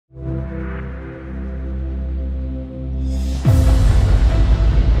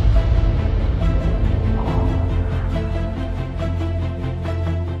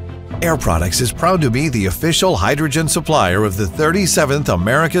Air Products is proud to be the official hydrogen supplier of the 37th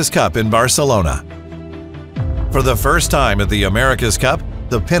America's Cup in Barcelona. For the first time at the America's Cup,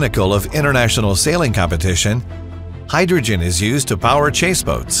 the pinnacle of international sailing competition, hydrogen is used to power chase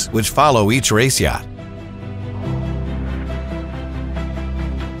boats, which follow each race yacht.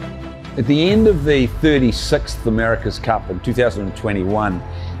 At the end of the 36th America's Cup in 2021,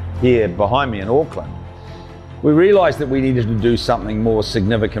 here behind me in Auckland, we realised that we needed to do something more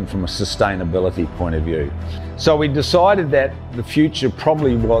significant from a sustainability point of view. So we decided that the future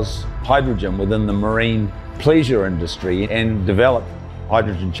probably was hydrogen within the marine pleasure industry and develop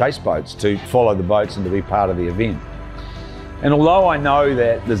hydrogen chase boats to follow the boats and to be part of the event. And although I know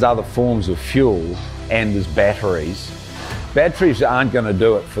that there's other forms of fuel and there's batteries aren't going to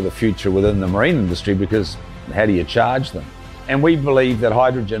do it for the future within the marine industry, because how do you charge them? And we believe that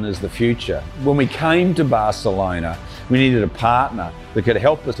hydrogen is the future. When we came to Barcelona, we needed a partner that could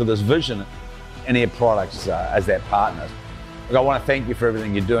help us with this vision, and Air Products as that partner. Look, I want to thank you for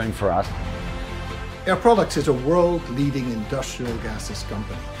everything you're doing for us. Air Products is a world-leading industrial gases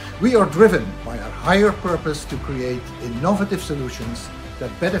company. We are driven by our higher purpose to create innovative solutions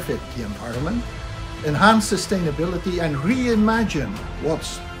that benefit the environment, enhance sustainability, and reimagine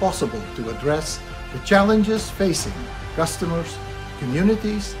what's possible to address the challenges facing customers,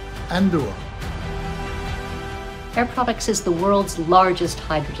 communities, and the world. Air Products is the world's largest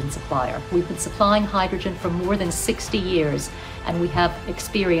hydrogen supplier. We've been supplying hydrogen for more than 60 years, and we have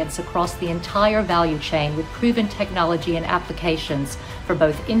experience across the entire value chain with proven technology and applications for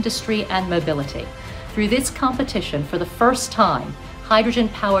both industry and mobility. Through this competition, for the first time,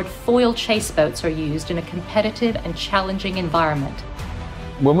 hydrogen-powered foil chase boats are used in a competitive and challenging environment.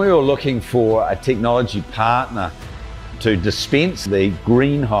 When we were looking for a technology partner to dispense the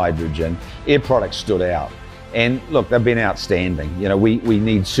green hydrogen, Air Products stood out. And look, they've been outstanding. You know, we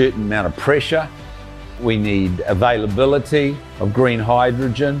need certain amount of pressure, we need availability of green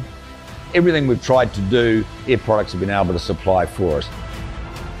hydrogen. Everything we've tried to do, Air Products have been able to supply for us.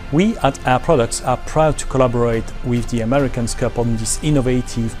 We at Air Products are proud to collaborate with the America's Cup on this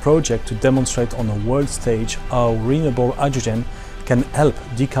innovative project to demonstrate on a world stage how renewable hydrogen can help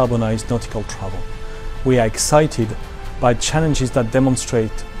decarbonize nautical travel. We are excited by challenges that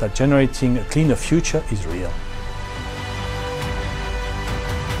demonstrate that generating a cleaner future is real.